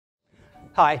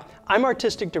Hi, I'm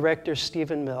Artistic Director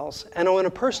Stephen Mills, and I want to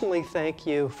personally thank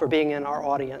you for being in our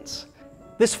audience.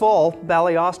 This fall,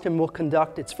 Ballet Austin will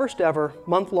conduct its first ever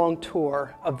month-long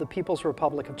tour of the People's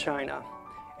Republic of China.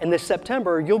 And this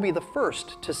September, you'll be the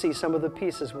first to see some of the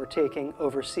pieces we're taking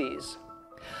overseas.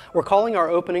 We're calling our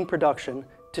opening production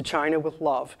To China with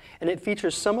Love, and it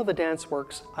features some of the dance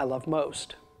works I love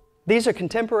most. These are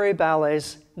contemporary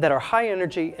ballets that are high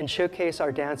energy and showcase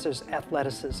our dancers'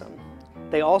 athleticism.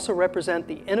 They also represent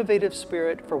the innovative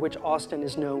spirit for which Austin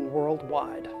is known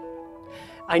worldwide.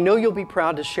 I know you'll be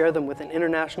proud to share them with an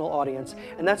international audience,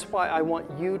 and that's why I want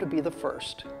you to be the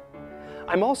first.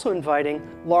 I'm also inviting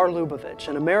Lar Lubovitch,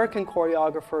 an American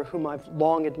choreographer whom I've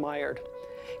long admired.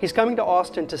 He's coming to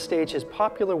Austin to stage his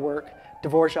popular work,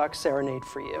 Dvořák Serenade,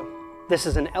 for you. This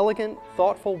is an elegant,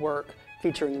 thoughtful work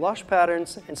featuring lush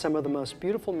patterns and some of the most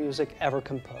beautiful music ever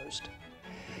composed.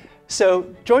 So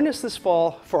join us this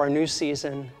fall for our new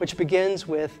season, which begins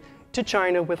with To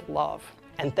China with Love.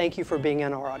 And thank you for being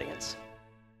in our audience.